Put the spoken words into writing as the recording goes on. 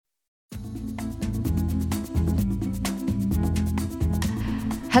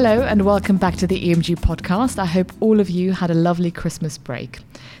Hello and welcome back to the EMG podcast. I hope all of you had a lovely Christmas break.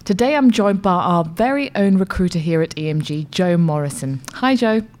 Today I'm joined by our very own recruiter here at EMG, Joe Morrison. Hi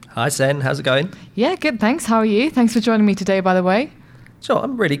Joe. Hi Sen, how's it going? Yeah, good, thanks. How are you? Thanks for joining me today, by the way. Sure,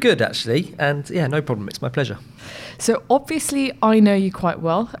 I'm really good actually, and yeah, no problem, it's my pleasure. So obviously I know you quite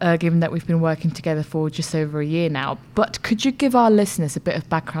well, given that we've been working together for just over a year now, but could you give our listeners a bit of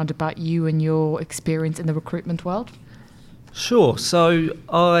background about you and your experience in the recruitment world? Sure, so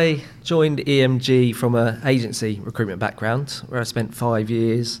I joined EMG from an agency recruitment background where I spent 5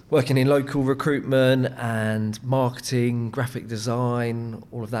 years working in local recruitment and marketing, graphic design,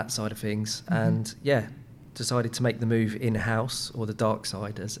 all of that side of things, and yeah, decided to make the move in-house, or the dark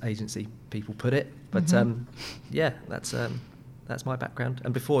side as agency people put it, but yeah, that's my background.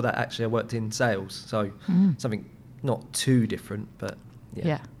 And before that actually I worked in sales, so something not too different, but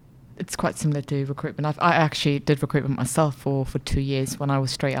yeah. It's quite similar to recruitment. I actually did recruitment myself for 2 years when I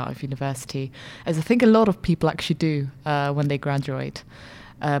was straight out of university, as I think a lot of people actually do when they graduate.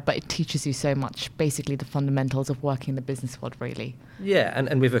 But it teaches you so much, basically the fundamentals of working in the business world, really. Yeah,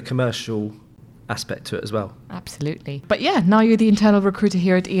 and with a commercial aspect to it as well. Absolutely. But yeah, now you're the internal recruiter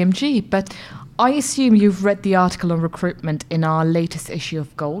here at EMG. But I assume you've read the article on recruitment in our latest issue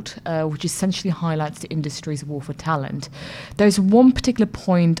of Gold, which essentially highlights the industry's war for talent. There's one particular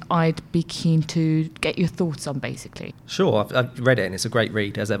point I'd be keen to get your thoughts on, basically. Sure, I've read it and it's a great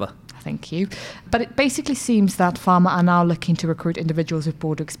read, as ever. Thank you. But it basically seems that Pharma are now looking to recruit individuals with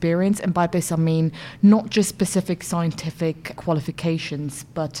broader experience. And by this, I mean not just specific scientific qualifications,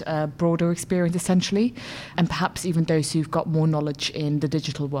 but broader experience, essentially. And perhaps even those who've got more knowledge in the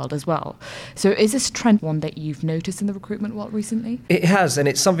digital world as well. So is this trend one that you've noticed in the recruitment world recently? It has, and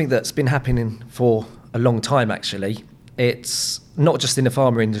it's something that's been happening for a long time, actually. It's not just in the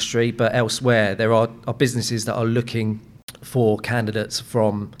pharma industry, but elsewhere. There are businesses that are looking for candidates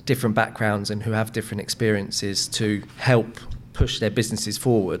from different backgrounds and who have different experiences to help push their businesses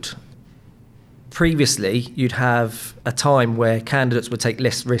forward. Previously, you'd have a time where candidates would take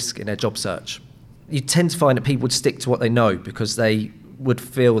less risk in their job search. You tend to find that people would stick to what they know because they would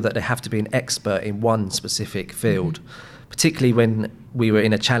feel that they have to be an expert in one specific field, particularly when we were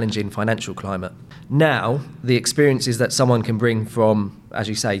in a challenging financial climate. Now, the experiences that someone can bring from, as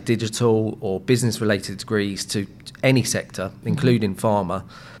you say, digital or business-related degrees to any sector, including pharma,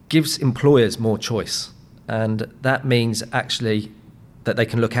 gives employers more choice. And that means actually that they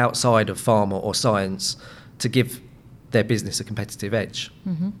can look outside of pharma or science to give their business a competitive edge.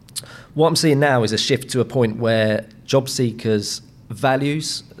 What I'm seeing now is a shift to a point where job seekers'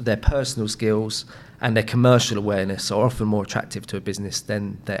 values, their personal skills, and their commercial awareness are often more attractive to a business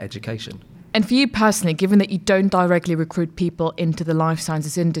than their education. And for you personally, given that you don't directly recruit people into the life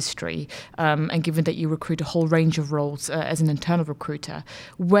sciences industry, and given that you recruit a whole range of roles as an internal recruiter,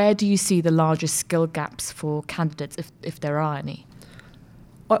 where do you see the largest skill gaps for candidates, if there are any?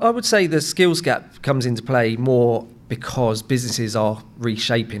 I would say the skills gap comes into play more because businesses are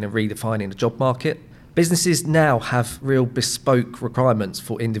reshaping and redefining the job market. Businesses now have real bespoke requirements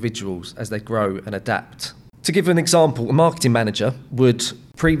for individuals as they grow and adapt. To give an example, a marketing manager would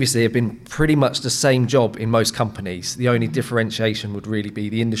previously have been pretty much the same job in most companies. The only differentiation would really be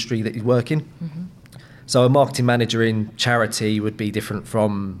the industry that you work in. So a marketing manager in charity would be different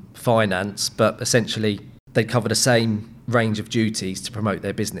from finance, but essentially they cover the same range of duties to promote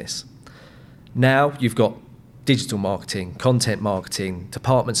their business. Now you've got digital marketing, content marketing,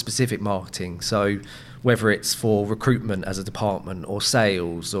 department-specific marketing. So whether it's for recruitment as a department or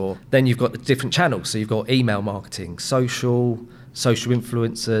sales, or then you've got the different channels. So you've got email marketing, social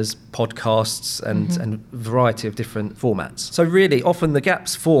influencers, podcasts, and a variety of different formats. So really, often the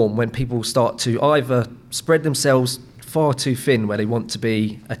gaps form when people start to either spread themselves far too thin where they want to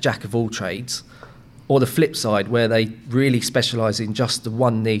be a jack of all trades, or the flip side where they really specialise in just the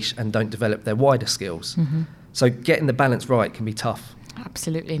one niche and don't develop their wider skills. So getting the balance right can be tough.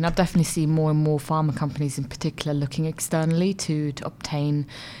 Absolutely, and I've definitely seen more and more pharma companies in particular looking externally to obtain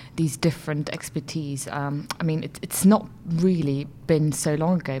these different expertise. I mean, it's not really been so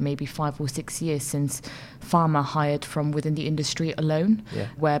long ago, maybe 5 or 6 years since pharma hired from within the industry alone,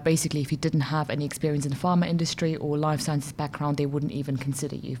 where basically if you didn't have any experience in the pharma industry or life sciences background, they wouldn't even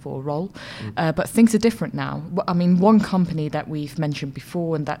consider you for a role. But things are different now. I mean, one company that we've mentioned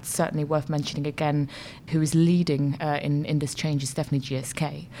before, and that's certainly worth mentioning again, who is leading in this change is definitely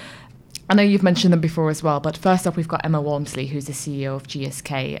GSK. I know you've mentioned them before as well, but first up we've got Emma Walmsley, who's the CEO of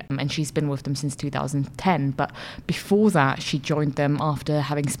GSK, and she's been with them since 2010. But before that, she joined them after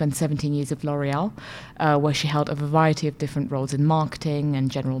having spent 17 years with L'Oreal, where she held a variety of different roles in marketing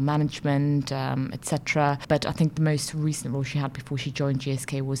and general management, etc. But I think the most recent role she had before she joined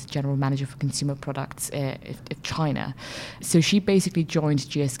GSK was general manager for consumer products in China. So she basically joined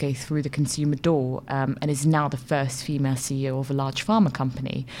GSK through the consumer door and is now the first female CEO of a large pharma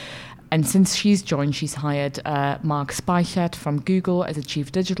company. And since she's joined, she's hired Mark Speichert from Google as a chief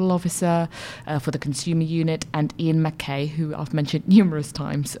digital officer for the consumer unit, and Ian McKay, who I've mentioned numerous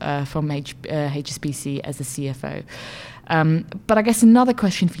times, from HSBC as the CFO. But I guess another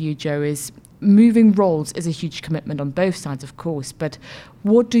question for you, Joe, is moving roles is a huge commitment on both sides, of course, but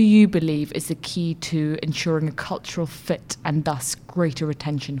what do you believe is the key to ensuring a cultural fit and thus greater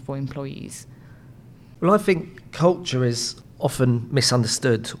retention for employees? Well, I think culture is often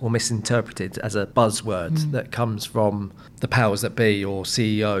misunderstood or misinterpreted as a buzzword that comes from the powers that be or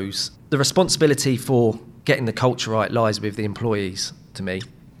CEOs. The responsibility for getting the culture right lies with the employees, to me.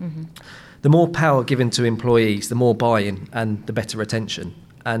 Mm-hmm. The more power given to employees, the more buy-in and the better retention.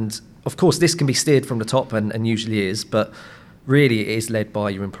 And of course, this can be steered from the top and usually is, but really it is led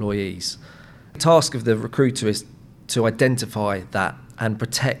by your employees. The task of the recruiter is to identify that and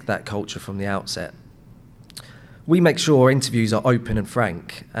protect that culture from the outset. We make sure our interviews are open and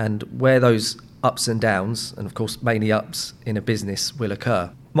frank, and where those ups and downs, and of course mainly ups in a business, will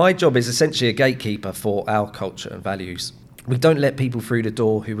occur. My job is essentially a gatekeeper for our culture and values. We don't let people through the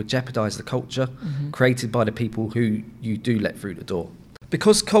door who would jeopardise the culture created by the people who you do let through the door.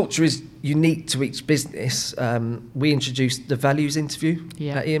 Because culture is unique to each business, we introduced the values interview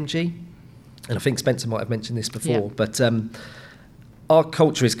at EMG, and I think Spencer might have mentioned this before, but our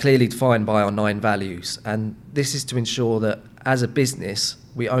culture is clearly defined by our 9 values, and this is to ensure that as a business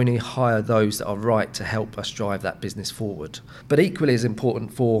we only hire those that are right to help us drive that business forward. But equally as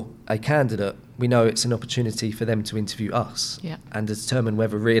important for a candidate, we know it's an opportunity for them to interview us and determine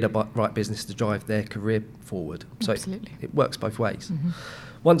whether we're the right business to drive their career forward. So it works both ways. Mm-hmm.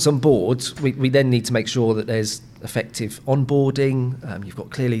 Once on board, we then need to make sure that there's effective onboarding, you've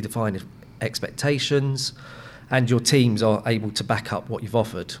got clearly defined expectations, and your teams are able to back up what you've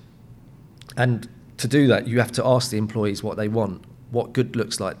offered. And to do that, you have to ask the employees what they want, what good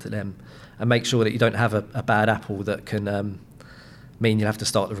looks like to them, and make sure that you don't have a bad apple that can mean you'll have to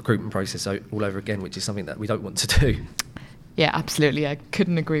start the recruitment process all over again, which is something that we don't want to do. Yeah, absolutely. I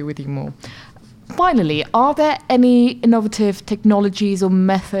couldn't agree with you more. Finally, are there any innovative technologies or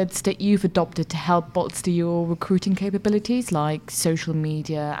methods that you've adopted to help bolster your recruiting capabilities, like social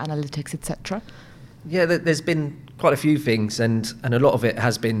media, analytics, etc.? Yeah, there's been quite a few things, and a lot of it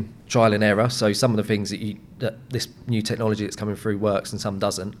has been trial and error. So some of the things that this new technology that's coming through works and some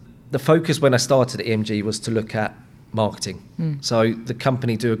doesn't. The focus when I started at EMG was to look at marketing. So the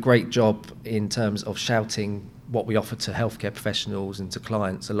company do a great job in terms of shouting what we offer to healthcare professionals and to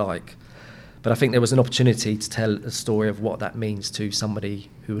clients alike. But I think there was an opportunity to tell a story of what that means to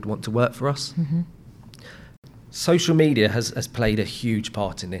somebody who would want to work for us. Mm-hmm. Social media has played a huge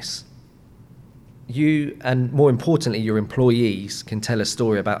part in this. You, and more importantly, your employees can tell a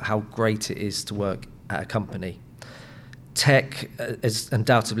story about how great it is to work at a company. Tech has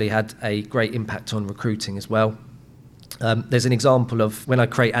undoubtedly had a great impact on recruiting as well. There's an example of when I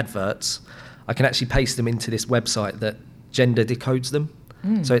create adverts, I can actually paste them into this website that gender decodes them.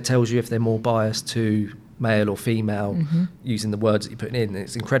 So it tells you if they're more biased to male or female using the words that you're putting in.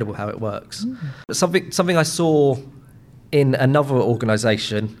 It's incredible how it works. Something I saw in another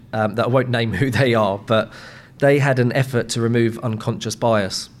organisation that I won't name who they are, but they had an effort to remove unconscious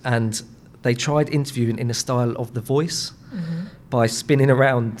bias, and they tried interviewing in the style of The Voice by spinning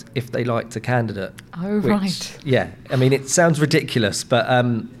around if they liked a candidate. Oh, right. Yeah, I mean, it sounds ridiculous, but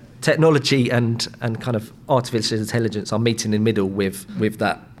technology and kind of artificial intelligence are meeting in the middle with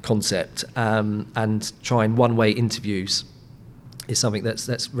that concept, and trying one-way interviews is something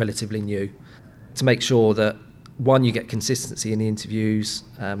that's relatively new to make sure that, one, you get consistency in the interviews,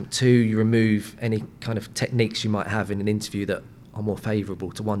 2, you remove any kind of techniques you might have in an interview that are more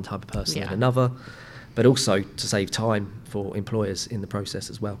favourable to one type of person than another, but also to save time for employers in the process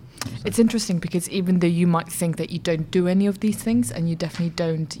as well. So. It's interesting because even though you might think that you don't do any of these things, and you definitely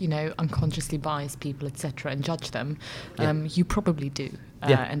don't, unconsciously bias people, etc., and judge them, you probably do.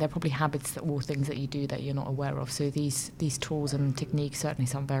 And they're probably habits or things that you do that you're not aware of. So these tools and techniques certainly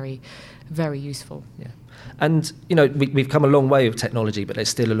sound very, very useful. Yeah, and we've come a long way with technology, but there's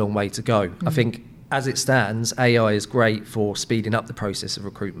still a long way to go. I think as it stands, AI is great for speeding up the process of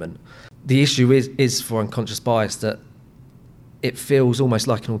recruitment. The issue is for unconscious bias that it feels almost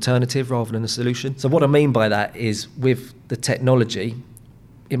like an alternative rather than a solution. So what I mean by that is with the technology,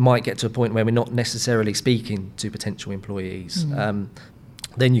 it might get to a point where we're not necessarily speaking to potential employees.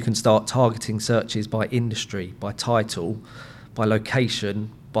 Then you can start targeting searches by industry, by title, by location,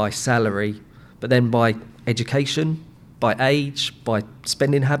 by salary, but then by education, by age, by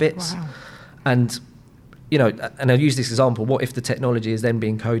spending habits. Wow. And, you know, and I'll use this example, what if the technology is then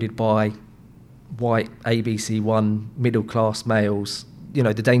being coded by white ABC1 middle class males? You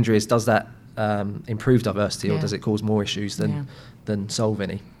know, the danger is, does that improve diversity, or does it cause more issues than solve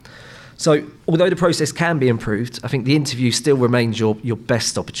any? So although the process can be improved, I think the interview still remains your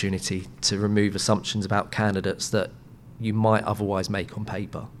best opportunity to remove assumptions about candidates that you might otherwise make on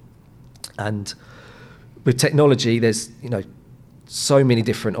paper. And with technology, there's, you know, so many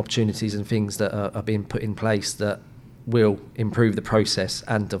different opportunities and things that are being put in place that will improve the process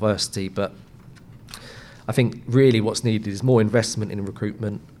and diversity. But I think really what's needed is more investment in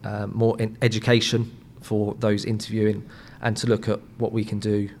recruitment, more in education for those interviewing, and to look at what we can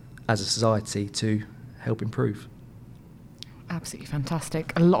do as a society to help improve. Absolutely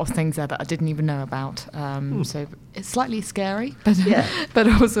fantastic. A lot of things there that I didn't even know about. So it's slightly scary, but but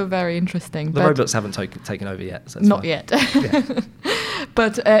also very interesting. The robots haven't taken over yet. So not fine. Yet. Yeah.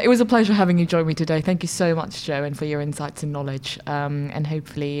 But it was a pleasure having you join me today. Thank you so much, Joe, and for your insights and knowledge. And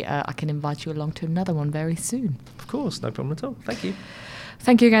hopefully I can invite you along to another one very soon. Of course, no problem at all. Thank you.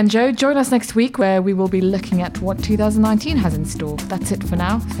 Thank you again, Joe. Join us next week where we will be looking at what 2019 has in store. That's it for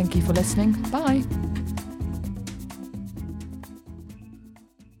now. Thank you for listening. Bye.